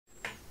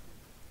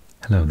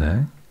Hello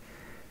there,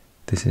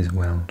 this is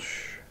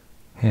Welsh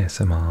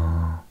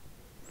ASMR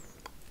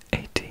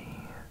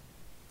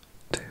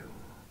 82.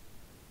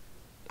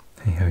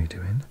 Hey, how are you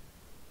doing?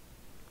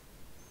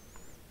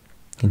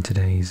 In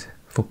today's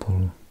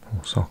football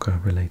or soccer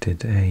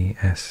related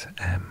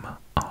ASMR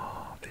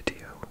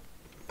video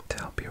to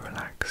help you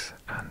relax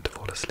and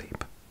fall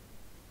asleep,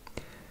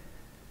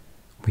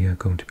 we are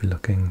going to be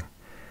looking,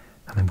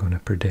 and I'm going to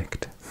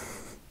predict,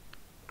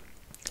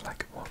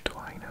 like what do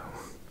I know,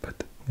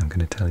 but I'm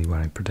going to tell you where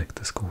I predict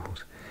the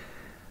scores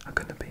are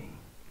going to be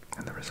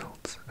and the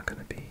results are going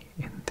to be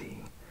in the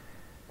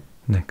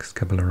next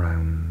couple of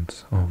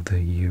rounds of the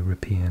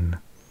European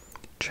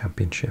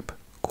Championship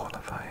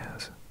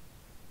qualifiers.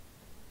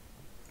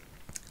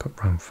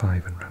 Got round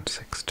 5 and round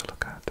 6 to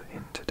look at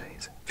in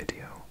today's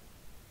video.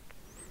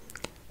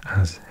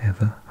 As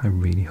ever, I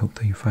really hope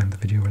that you find the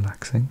video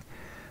relaxing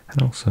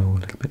and also a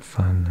little bit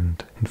fun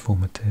and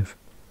informative.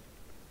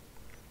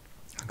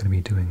 I'm going to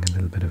be doing a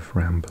little bit of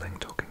rambling,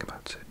 talking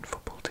about certain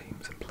football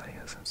teams and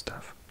players and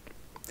stuff.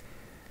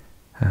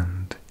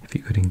 And if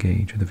you could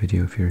engage with the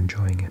video if you're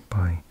enjoying it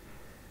by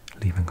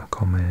leaving a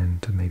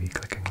comment and maybe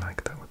clicking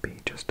like, that would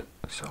be just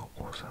so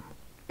awesome.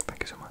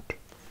 Thank you so much.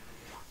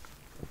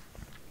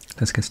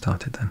 Let's get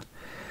started then.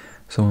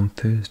 So on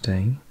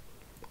Thursday,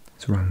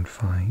 it's round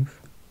 5,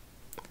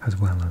 as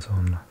well as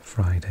on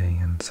Friday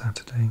and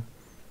Saturday,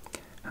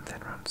 and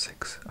then round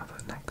 6 are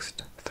the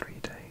next 3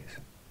 days.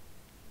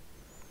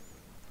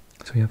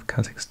 So we have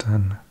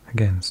Kazakhstan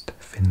against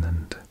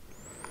Finland.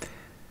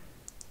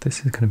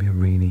 This is going to be a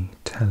really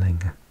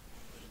telling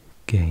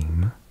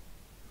game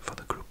for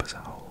the group as a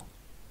whole.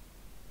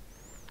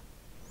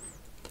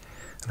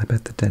 And I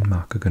bet that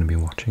Denmark are going to be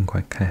watching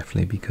quite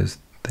carefully because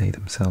they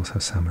themselves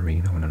have San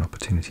Marino and an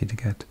opportunity to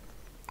get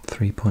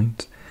 3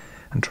 points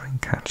and try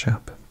and catch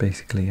up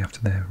basically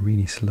after their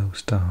really slow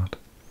start.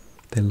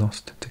 They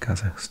lost to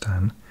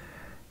Kazakhstan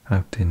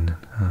out in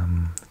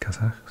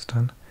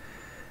Kazakhstan,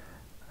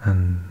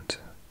 and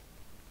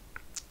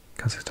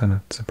Kazakhstan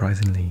are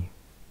surprisingly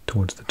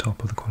towards the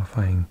top of the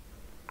qualifying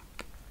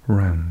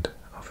round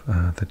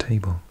of the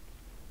table.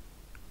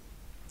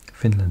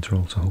 Finland are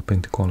also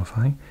hoping to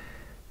qualify.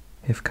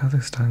 If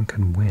Kazakhstan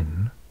can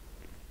win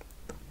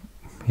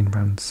in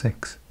round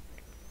 6,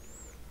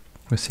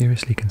 we're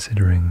seriously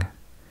considering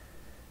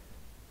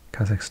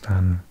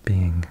Kazakhstan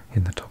being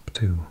in the top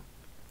 2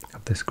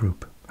 of this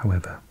group.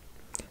 However,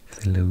 if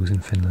they lose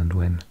and Finland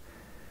win,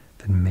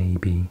 then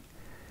maybe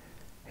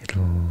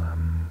it'll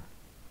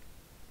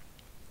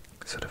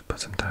sort of put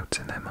some doubts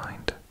in their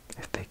mind.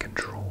 If they can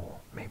draw,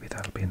 maybe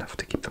that'll be enough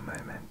to keep the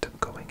momentum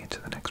going into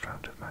the next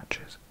round of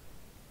matches.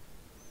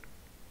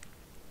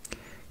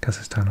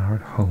 Kazakhstan are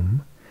at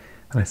home,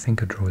 and I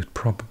think a draw is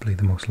probably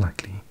the most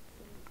likely.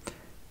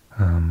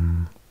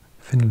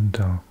 Finland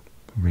are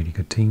a really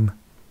good team.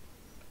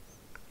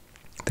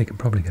 They can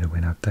probably get a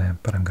win out there,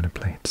 but I'm going to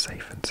play it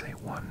safe and say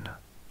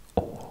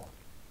 1-all.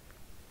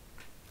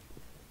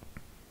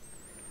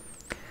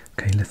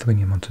 Okay,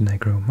 Lithuania,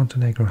 Montenegro.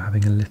 Montenegro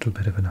having a little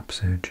bit of an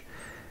upsurge.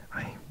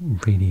 I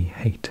really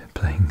hate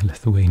playing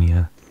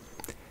Lithuania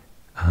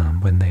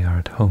when they are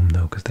at home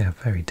though, because they are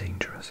very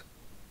dangerous.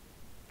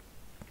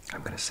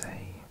 I'm going to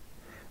say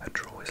a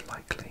draw is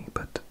likely,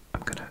 but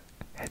I'm going to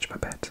hedge my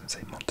bets and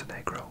say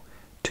Montenegro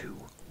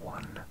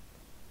 2-1.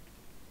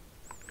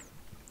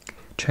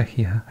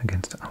 Czechia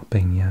against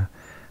Albania.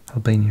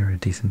 Albania are a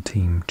decent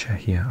team.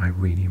 Czechia I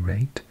really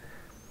rate.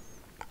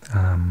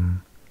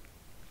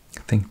 I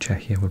think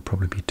Czechia would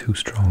probably be too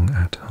strong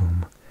at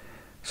home,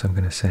 so I'm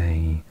going to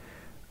say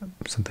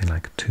something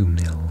like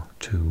 2-0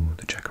 to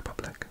the Czech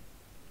Republic.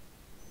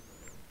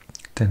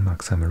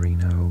 Denmark, San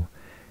Marino.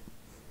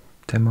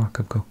 Denmark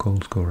have got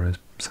goal scorers.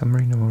 San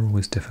Marino are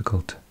always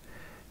difficult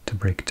to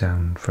break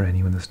down for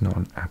anyone that's not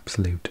an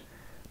absolute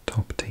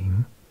top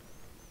team.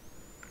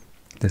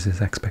 There's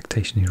this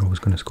expectation you're always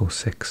going to score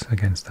 6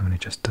 against them, and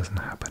it just doesn't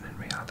happen in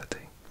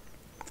reality.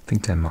 I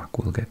think Denmark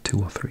will get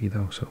 2 or 3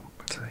 though, so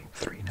let's say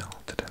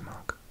 3-0 to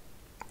Denmark.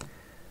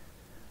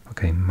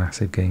 Okay,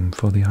 massive game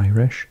for the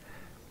Irish,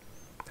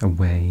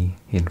 away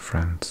in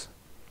France.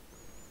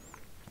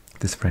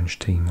 This French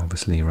team,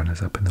 obviously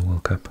runners-up in the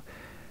World Cup,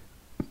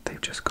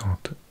 they've just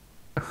got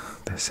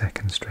their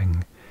second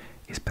string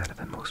is better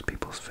than most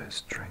people's first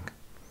string.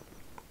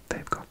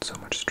 They've got so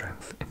much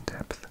strength in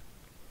depth.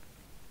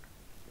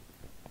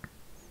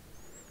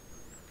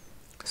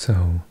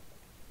 So,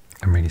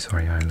 I'm really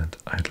sorry, Ireland.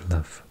 I'd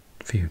love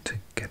for you to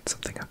get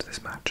something out of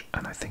this match,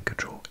 and I think a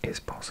draw is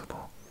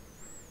possible.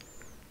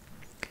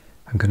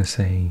 I'm going to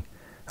say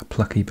a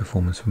plucky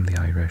performance from the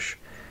Irish.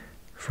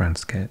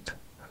 France get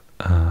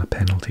a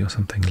penalty or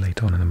something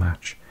late on in the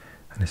match,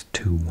 and it's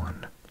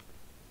 2-1.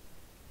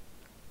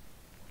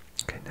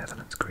 Okay,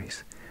 Netherlands,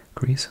 Greece.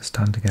 Greece are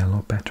starting to get a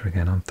lot better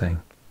again, aren't they?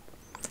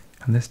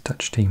 And this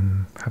Dutch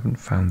team haven't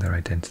found their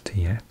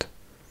identity yet,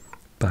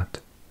 but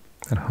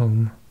at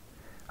home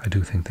I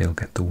do think they'll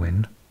get the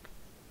win.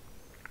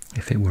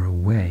 If it were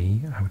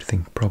away, I would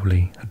think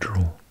probably a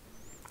draw.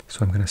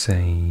 So I'm going to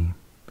say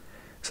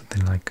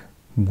something like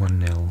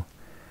 1-0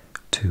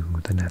 to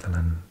the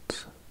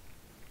Netherlands.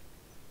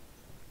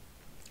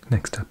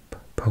 Next up,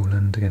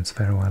 Poland against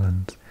Faroe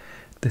Islands.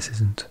 This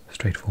isn't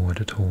straightforward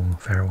at all.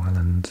 Faroe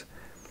Islands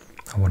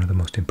are one of the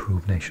most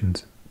improved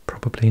nations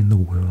probably in the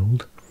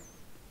world.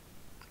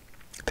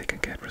 They can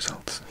get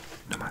results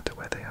no matter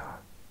where they are.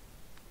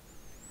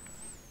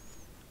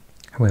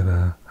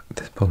 However,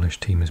 this Polish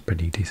team is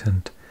pretty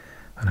decent,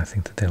 and I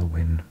think that they'll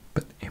win,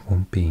 but it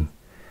won't be.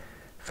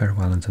 Faroe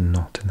Islands are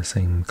not in the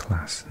same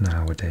class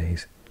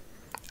nowadays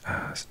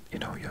as, you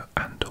know, your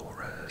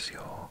Andorras,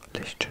 your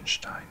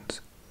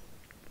Liechtensteins.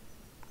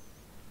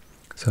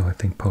 So I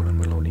think Poland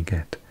will only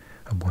get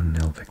a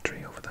 1-0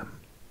 victory over them.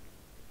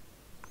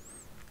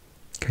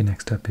 Okay,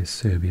 next up is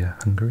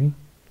Serbia-Hungary.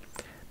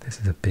 This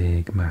is a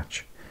big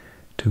match.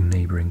 Two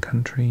neighbouring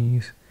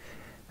countries,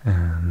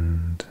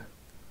 and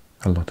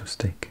a lot at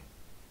stake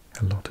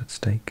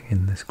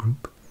in this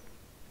group.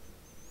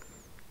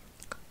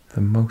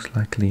 The most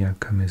likely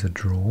outcome is a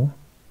draw.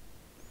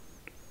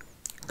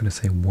 I'm going to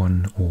say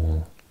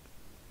 1-1.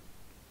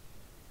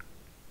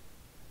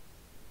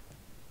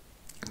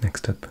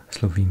 Next up,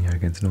 Slovenia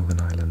against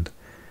Northern Ireland.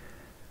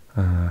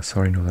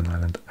 Sorry, Northern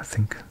Ireland. I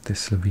think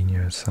this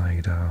Slovenia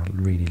side are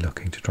really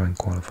looking to try and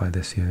qualify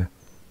this year.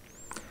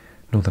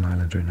 Northern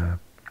Ireland are in a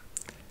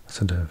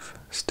sort of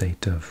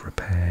state of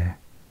repair,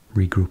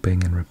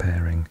 regrouping and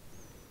repairing.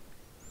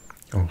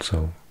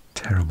 Also,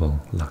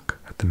 terrible luck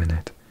at the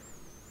minute.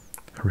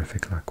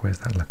 Horrific luck. Where's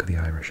that luck of the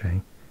Irish,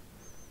 eh?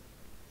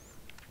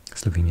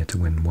 Slovenia to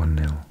win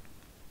 1-0.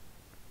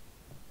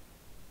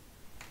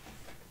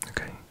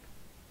 Okay.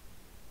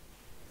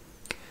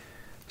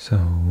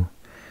 So,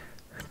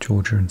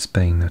 Georgia and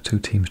Spain are two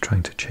teams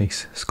trying to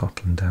chase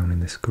Scotland down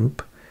in this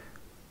group.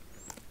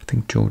 I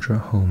think Georgia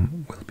at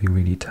home will be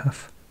really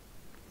tough.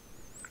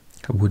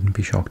 I wouldn't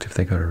be shocked if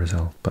they got a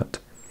result, but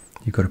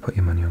you've got to put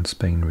your money on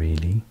Spain,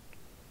 really.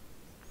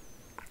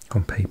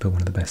 On paper,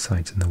 one of the best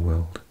sides in the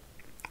world.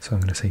 So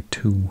I'm going to say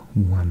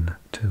 2-1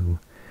 to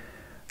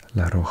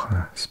La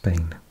Roja,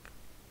 Spain.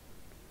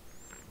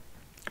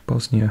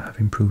 Bosnia have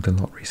improved a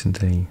lot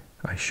recently.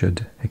 I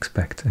should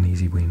expect an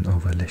easy win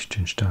over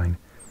Liechtenstein.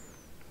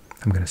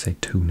 I'm going to say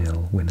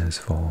 2-0 winners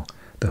for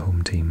the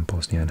home team,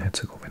 Bosnia and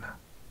Herzegovina.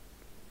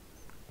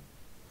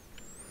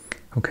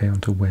 Okay,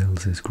 on to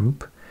Wales's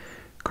group.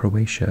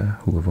 Croatia,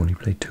 who have only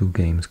played 2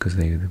 games because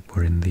they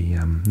were in the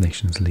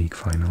Nations League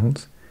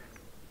finals.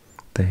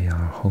 They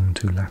are home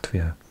to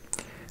Latvia.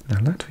 Now,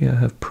 Latvia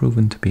have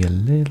proven to be a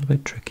little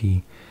bit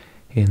tricky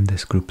in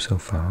this group so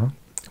far.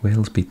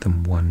 Wales beat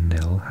them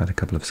 1-0, had a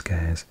couple of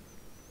scares.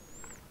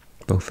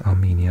 Both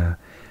Armenia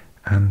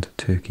and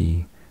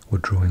Turkey were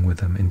drawing with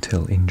them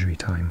until injury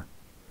time.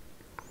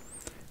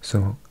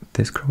 So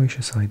this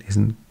Croatia side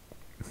isn't...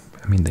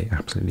 I mean, they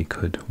absolutely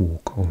could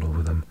walk all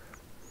over them.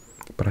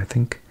 But I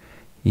think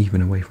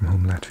even away from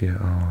home,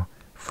 Latvia are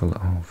full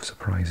of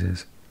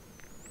surprises.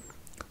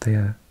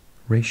 Their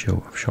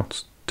ratio of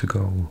shots to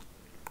goal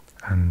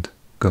and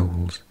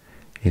goals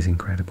is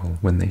incredible.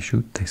 When they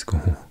shoot, they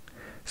score.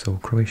 So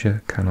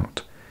Croatia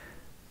cannot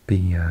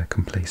be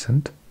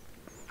complacent,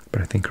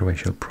 but I think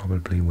Croatia will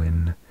probably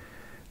win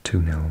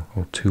 2-0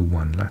 or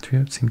 2-1.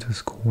 Latvia seem to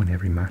score in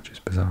every match. It's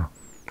bizarre.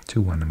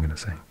 2-1, I'm going to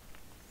say.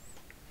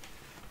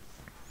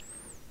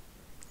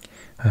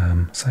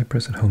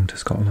 Cyprus at home to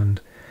Scotland.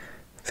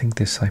 I think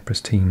this Cyprus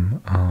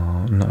team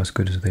are not as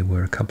good as they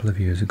were a couple of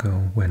years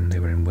ago when they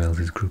were in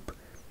Wales's group.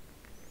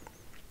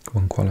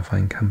 One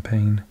qualifying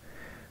campaign.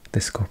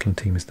 This Scotland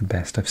team is the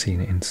best I've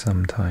seen it in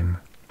some time.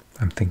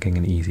 I'm thinking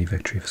an easy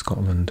victory for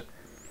Scotland.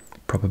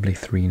 Probably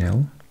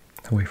 3-0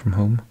 away from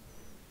home.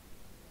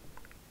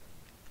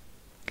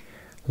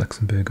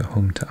 Luxembourg at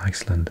home to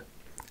Iceland.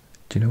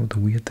 Do you know what the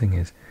weird thing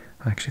is?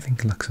 I actually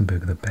think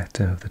Luxembourg are the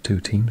better of the two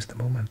teams at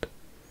the moment.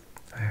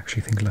 I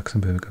actually think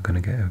Luxembourg are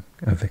going to get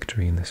a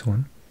victory in this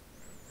one.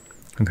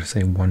 I'm going to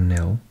say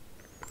 1-0.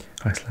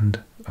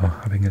 Iceland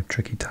are having a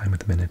tricky time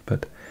at the minute,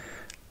 but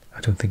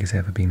I don't think it's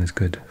ever been as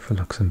good for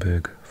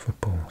Luxembourg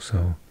football,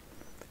 so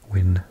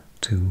win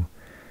to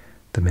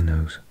the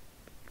Minnows.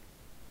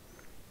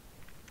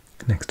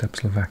 Next up,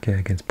 Slovakia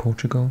against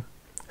Portugal.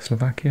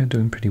 Slovakia are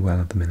doing pretty well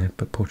at the minute,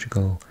 but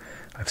Portugal,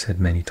 I've said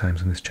many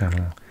times on this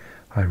channel,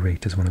 I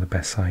rate as one of the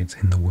best sides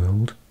in the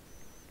world.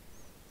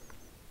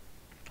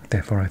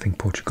 Therefore, I think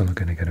Portugal are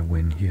going to get a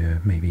win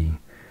here, maybe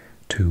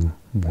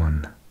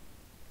 2-1.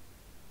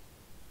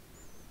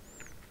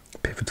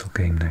 Pivotal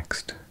game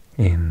next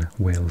in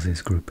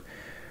Wales's group.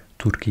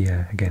 Turkey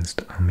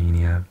against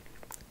Armenia.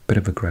 Bit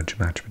of a grudge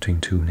match between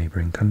two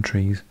neighbouring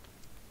countries.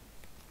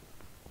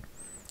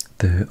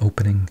 The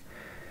opening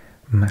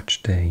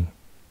match day,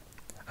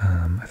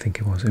 I think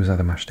it was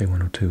either match day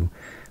 1 or 2,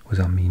 was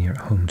Armenia at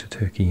home to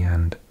Turkey,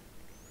 and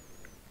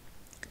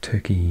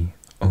Turkey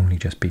only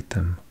just beat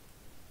them.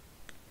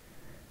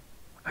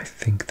 I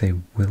think they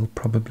will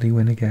probably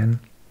win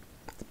again,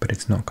 but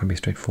it's not going to be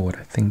straightforward.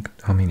 I think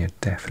Armenia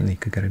definitely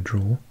could get a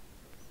draw,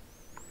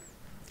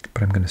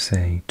 but I'm going to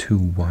say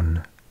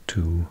 2-1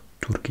 to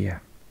Turkey.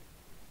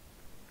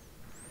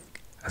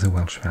 As a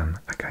Welsh fan,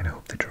 I kind of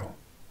hope they draw.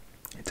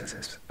 It does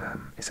this.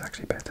 It's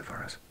actually better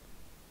for us.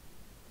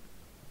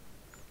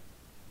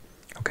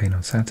 Okay, and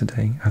on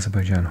Saturday,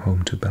 Azerbaijan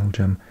home to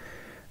Belgium.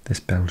 This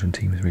Belgian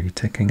team is really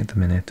ticking at the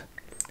minute.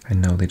 I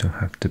know they don't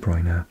have De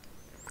Bruyne,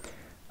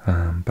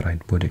 but I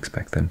would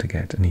expect them to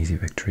get an easy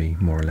victory,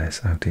 more or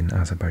less, out in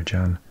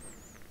Azerbaijan.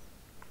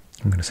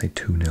 I'm going to say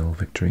 2-0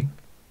 victory.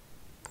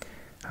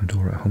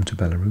 Andorra home to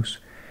Belarus.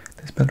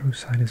 This Belarus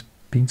side has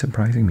been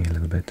surprising me a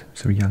little bit.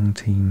 It's a young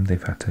team,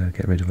 they've had to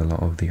get rid of a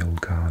lot of the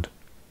old guard.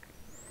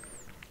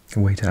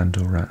 Away to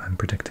Andorra, I'm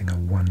predicting a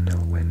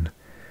 1-0 win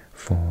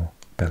for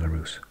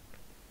Belarus.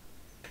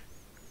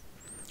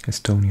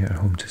 Estonia at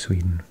home to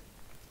Sweden.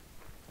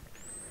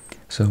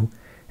 So,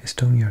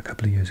 Estonia a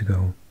couple of years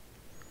ago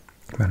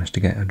managed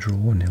to get a draw,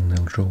 a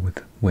 0-0 draw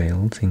with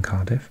Wales in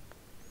Cardiff.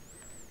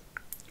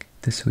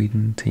 The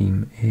Sweden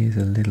team is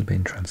a little bit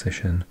in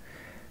transition.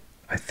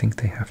 I think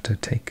they have to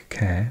take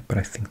care, but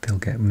I think they'll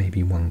get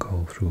maybe 1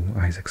 goal through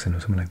Isaacson or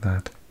something like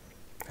that,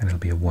 and it'll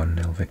be a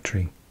 1-0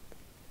 victory.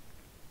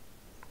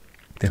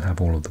 They'll have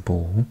all of the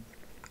ball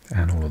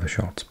and all of the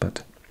shots,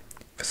 but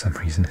for some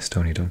reason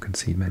Estonia don't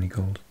concede many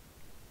goals.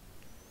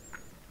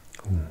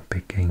 Ooh,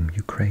 big game,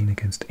 Ukraine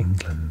against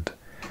England.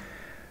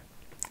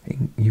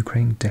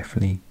 Ukraine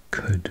definitely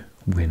could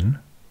win.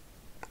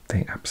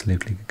 They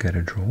absolutely could get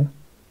a draw.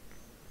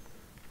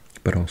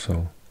 But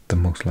also, the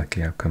most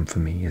likely outcome for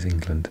me is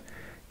England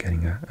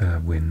getting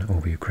a win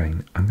over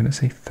Ukraine. I'm going to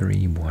say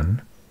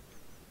 3-1.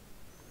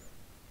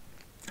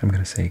 I'm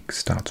going to say it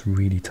starts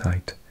really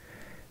tight.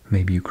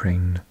 Maybe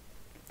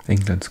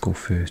England score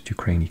first,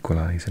 Ukraine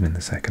equalise, and in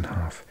the second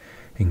half,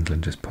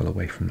 England just pull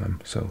away from them.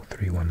 So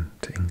 3-1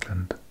 to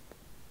England.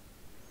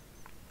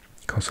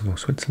 Kosovo,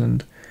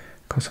 Switzerland.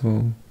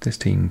 Kosovo, this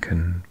team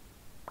can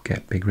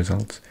get big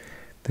results.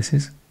 This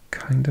is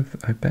kind of,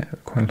 I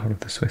bet quite a lot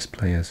of the Swiss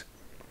players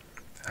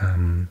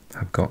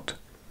have got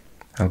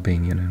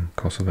Albanian and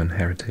Kosovan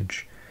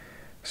heritage,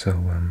 so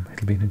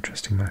it'll be an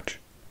interesting match.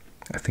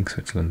 I think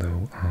Switzerland,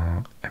 though,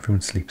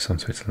 everyone sleeps on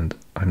Switzerland.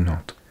 I'm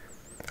not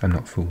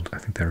fooled. I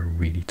think they're a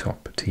really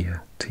top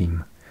tier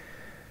team.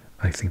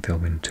 I think they'll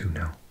win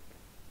 2-0.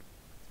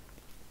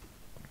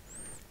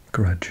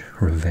 Grudge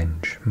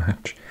revenge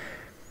match.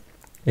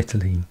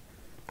 Italy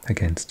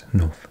against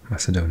North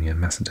Macedonia.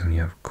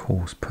 Macedonia, of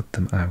course, put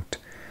them out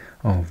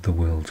of the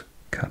World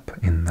Cup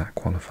in that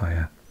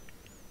qualifier.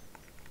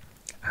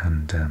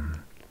 And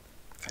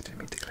I didn't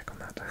mean to click on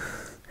that.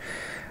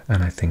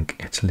 And I think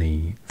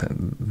Italy,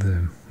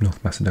 the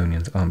North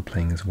Macedonians aren't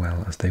playing as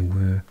well as they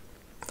were.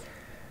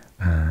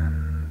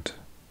 And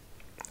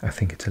I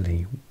think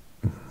Italy,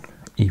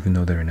 even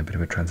though they're in a bit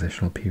of a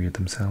transitional period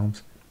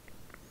themselves,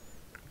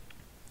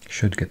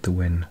 should get the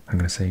win. I'm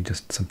going to say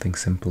just something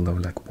simple though,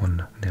 like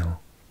 1-0.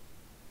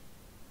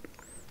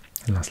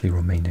 And lastly,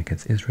 Romania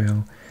against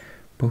Israel.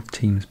 Both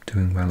teams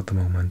doing well at the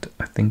moment.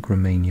 I think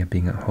Romania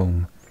being at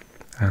home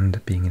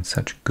and being in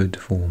such good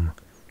form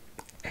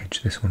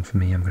edge this one for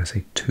me. I'm going to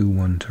say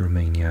 2-1 to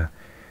Romania.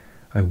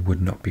 I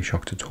would not be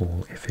shocked at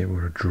all if it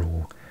were a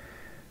draw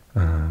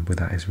with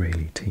that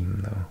Israeli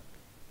team though.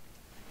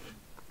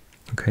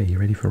 Okay, you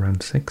ready for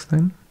round 6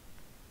 then?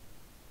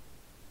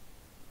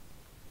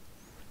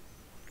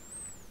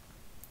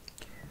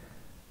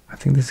 I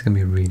think this is going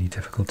to be a really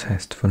difficult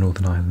test for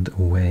Northern Ireland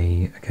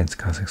away against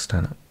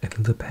Kazakhstan.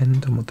 It'll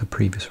depend on what the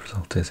previous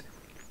result is.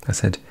 I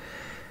said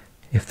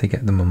if they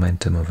get the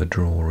momentum of a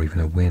draw or even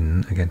a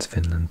win against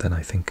Finland, then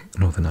I think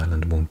Northern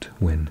Ireland won't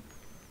win.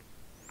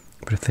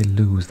 But if they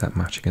lose that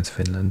match against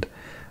Finland,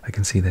 I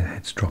can see their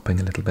heads dropping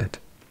a little bit.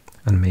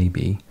 And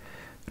maybe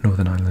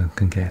Northern Ireland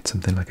can get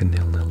something like a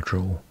 0-0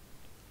 draw.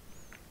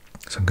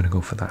 So I'm going to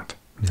go for that,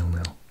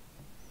 0-0.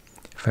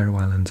 Faroe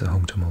Islands are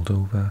home to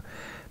Moldova.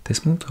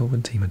 This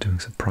Moldovan team are doing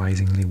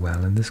surprisingly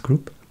well in this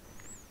group.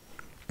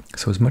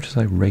 So as much as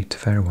I rate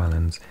Faroe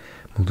Islands,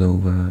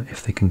 Moldova,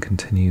 if they can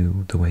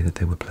continue the way that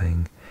they were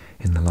playing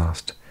in the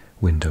last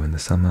window in the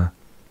summer,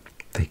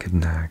 they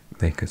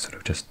could sort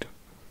of just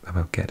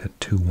about get a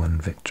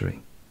 2-1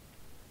 victory.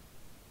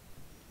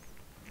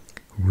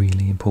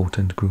 Really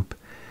important group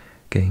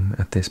game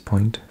at this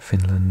point.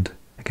 Finland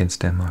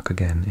against Denmark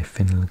again. If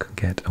Finland can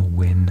get a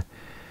win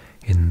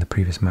in the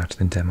previous match,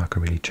 then Denmark are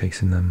really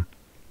chasing them.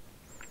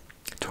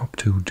 Top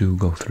 2 do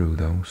go through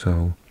though,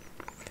 so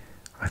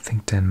I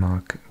think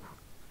Denmark,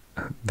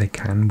 they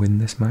can win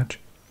this match,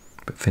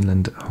 but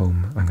Finland at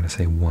home, I'm going to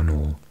say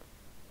 1-1.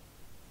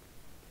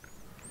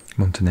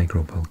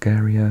 Montenegro,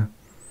 Bulgaria.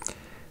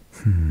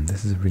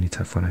 This is a really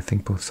tough one. I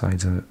think both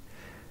sides are...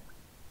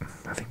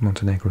 I think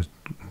Montenegro's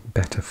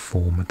better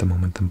form at the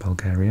moment than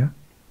Bulgaria.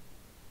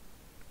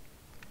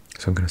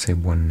 So I'm going to say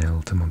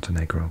 1-0 to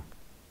Montenegro.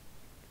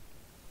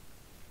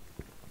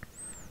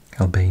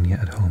 Albania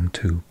at home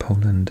to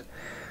Poland.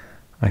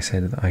 I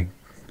said that I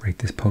rate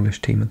this Polish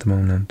team at the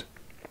moment.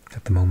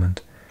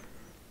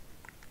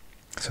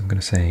 So I'm going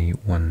to say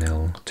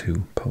 1-0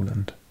 to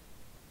Poland.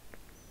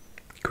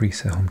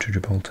 Greece at home to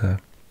Gibraltar.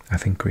 I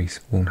think Greece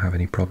won't have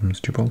any problems.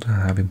 Gibraltar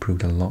have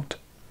improved a lot.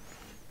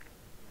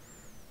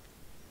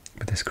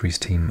 But this Greece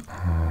team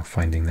are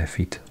finding their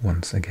feet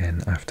once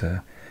again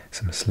after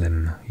some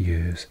slim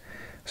years.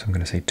 So I'm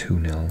going to say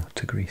 2-0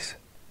 to Greece.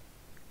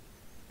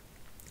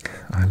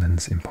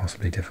 Ireland's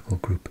impossibly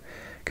difficult group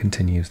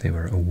continues. They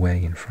were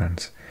away in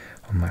France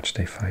on match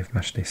day 5.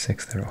 Match day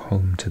 6, they're at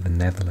home to the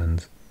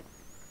Netherlands.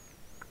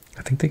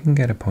 I think they can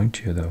get a point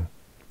here, though.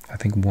 I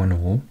think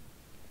 1-1.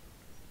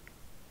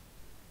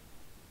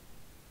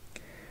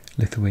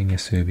 Lithuania,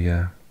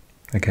 Serbia.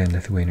 Again,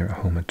 Lithuania at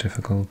home are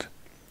difficult.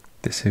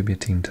 The Serbia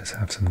team does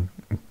have some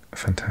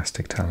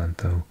fantastic talent,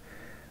 though.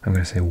 I'm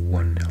going to say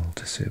 1-0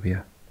 to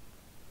Serbia.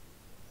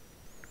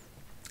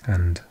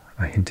 And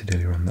I hinted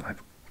earlier on that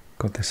I've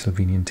got the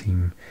Slovenian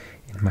team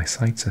in my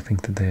sights. I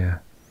think that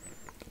they're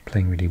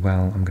playing really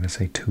well. I'm going to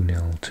say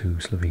 2-0 to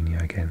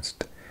Slovenia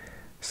against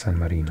San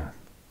Marino.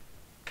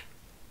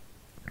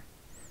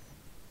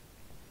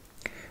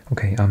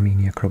 Okay,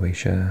 Armenia,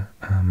 Croatia.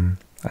 I'm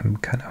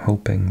kind of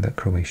hoping that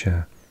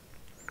Croatia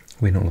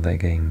win all of their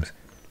games.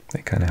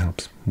 It kind of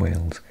helps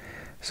Wales.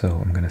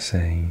 So I'm going to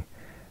say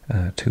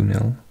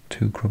 2-0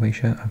 to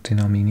Croatia out in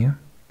Armenia.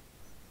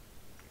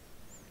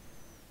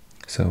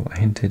 So I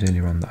hinted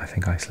earlier on that I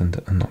think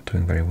Iceland are not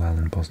doing very well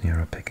and Bosnia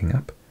are picking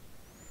up.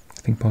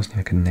 I think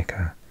Bosnia can nick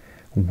a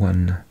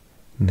 1-0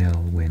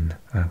 win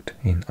out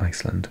in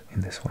Iceland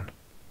in this one.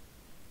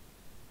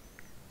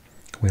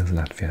 Wales,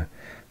 Latvia.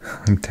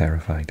 I'm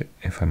terrified,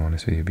 if I'm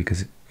honest with you,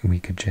 because we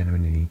could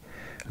genuinely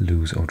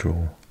lose or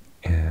draw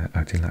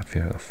out in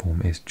Latvia. Our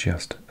form is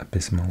just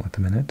abysmal at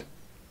the minute.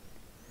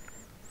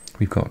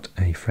 We've got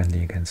a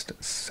friendly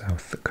against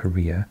South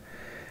Korea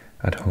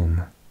at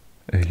home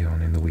early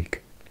on in the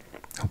week.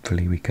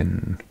 Hopefully we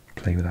can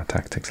play with our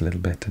tactics a little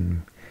bit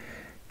and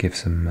give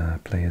some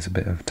players a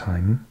bit of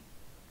time.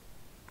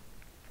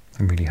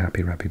 I'm really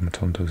happy Rabbi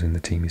Matonto's in the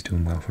team. He's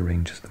doing well for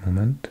Rangers at the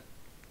moment.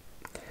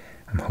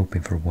 I'm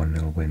hoping for a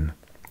 1-0 win.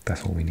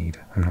 That's all we need.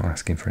 I'm not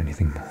asking for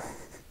anything more.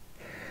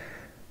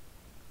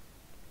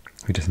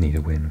 We just need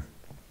a win.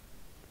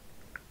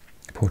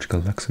 Portugal,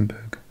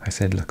 Luxembourg. I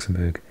said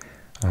Luxembourg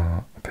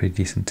are a pretty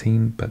decent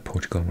team, but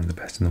Portugal are one of the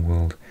best in the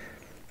world.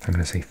 I'm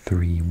going to say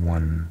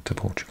 3-1 to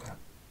Portugal.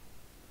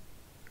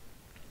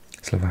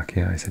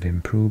 Slovakia, I said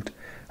improved.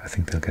 I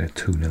think they'll get a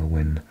 2-0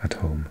 win at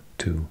home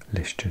to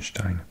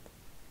Liechtenstein.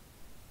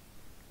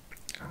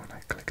 Oh, and I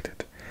clicked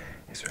it.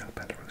 Israel,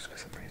 Belarus for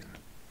some reason.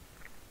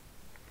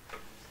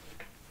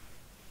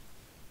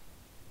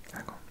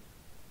 Hang on.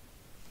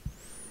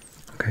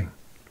 Okay.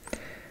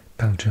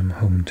 Belgium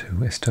home to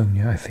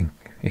Estonia. I think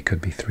it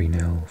could be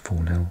 3-0,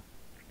 4-0.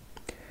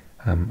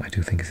 I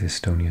do think this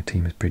Estonia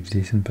team is pretty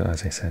decent, but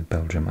as I said,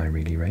 Belgium I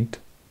really rate.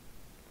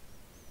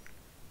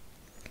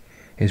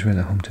 Israel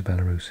at home to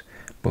Belarus.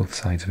 Both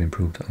sides have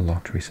improved a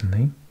lot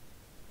recently.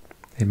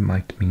 It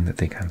might mean that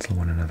they cancel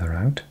one another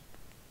out,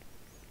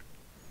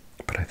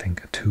 but I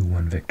think a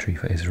 2-1 victory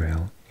for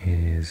Israel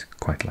is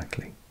quite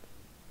likely.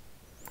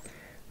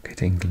 Okay,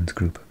 to England's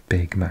group,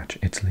 big match,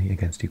 Italy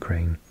against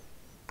Ukraine.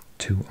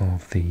 Two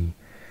of the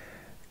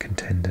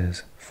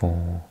contenders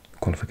for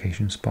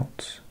qualification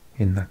spots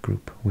in that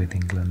group with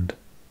England.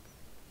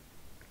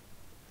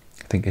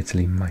 I think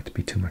Italy might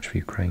be too much for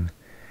Ukraine,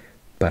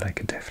 but I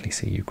could definitely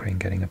see Ukraine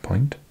getting a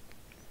point.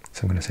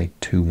 So I'm going to say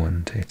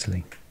 2-1 to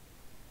Italy.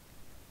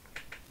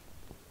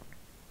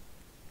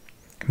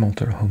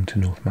 Malta are home to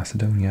North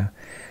Macedonia.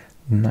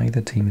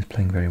 Neither team is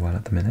playing very well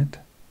at the minute.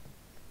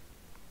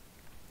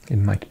 It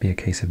might be a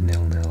case of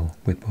 0-0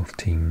 with both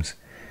teams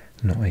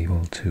not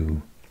able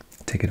to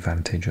take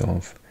advantage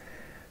of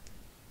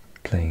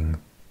playing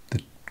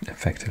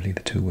effectively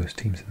the two worst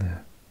teams in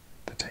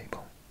the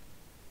table.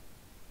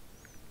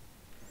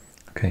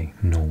 Okay,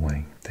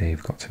 Norway.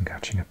 They've got some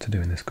catching up to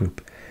do in this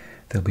group.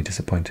 They'll be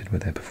disappointed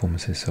with their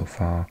performances so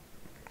far.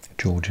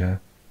 Georgia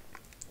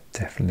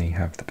definitely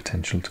have the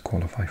potential to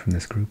qualify from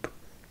this group.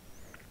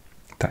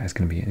 That is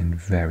going to be a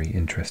very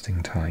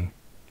interesting tie.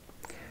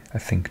 I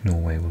think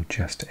Norway will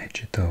just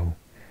edge it though.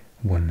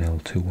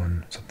 1-0,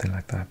 2-1, something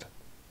like that.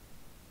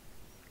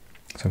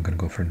 So I'm going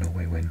to go for a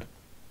Norway win.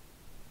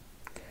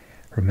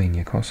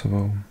 Romania,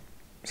 Kosovo.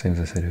 Same as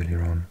I said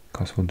earlier on.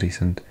 Kosovo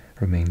decent.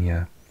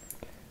 Romania,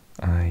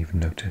 I've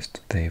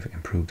noticed they've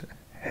improved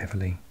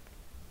heavily.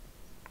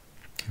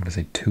 I'm going to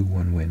say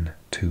 2-1 win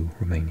to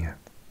Romania.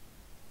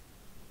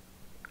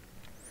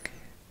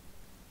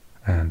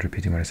 And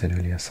repeating what I said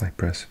earlier,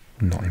 Cyprus,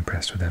 not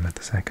impressed with them at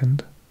the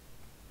second.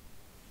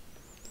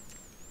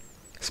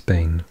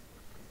 Spain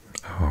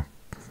are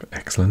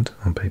excellent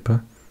on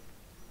paper.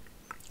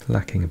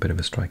 Lacking a bit of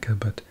a striker,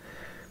 but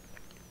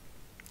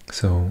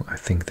so I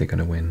think they're going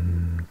to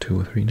win 2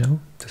 or 3-0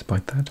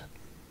 despite that.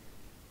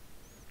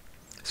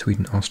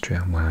 Sweden,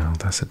 Austria. Wow,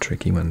 that's a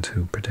tricky one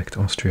to predict.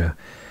 Austria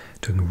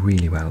doing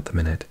really well at the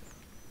minute.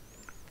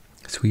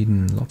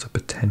 Sweden, lots of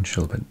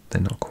potential, but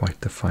they're not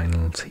quite the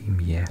final team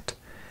yet.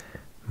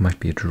 Might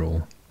be a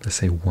draw. Let's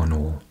say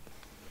 1-1.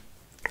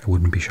 I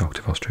wouldn't be shocked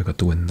if Austria got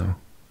the win though.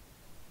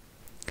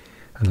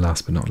 And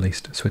last but not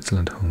least,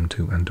 Switzerland home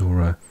to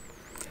Andorra.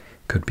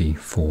 Could be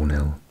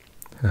 4-0.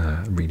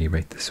 Really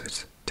rate the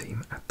Swiss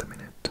team at the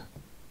minute.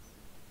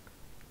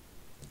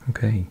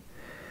 Okay,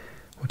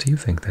 what do you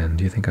think then?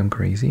 Do you think I'm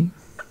crazy?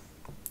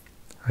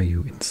 Are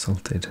you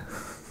insulted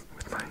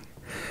with my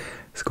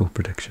score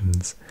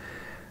predictions?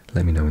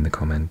 let me know in the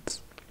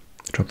comments.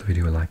 Drop the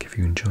video a like if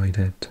you enjoyed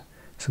it,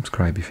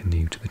 subscribe if you're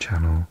new to the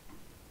channel,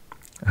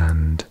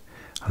 and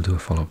I'll do a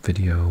follow-up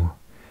video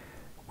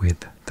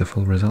with the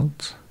full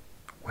results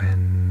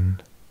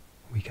when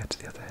we get to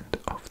the other end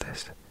of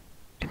this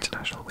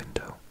international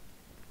window.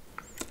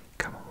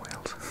 Come on,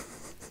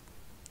 Wales.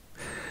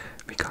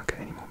 We can't get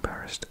any more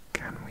embarrassed,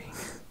 can we?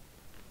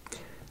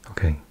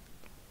 Okay,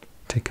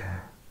 take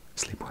care,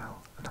 sleep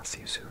well, and I'll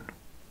see you soon.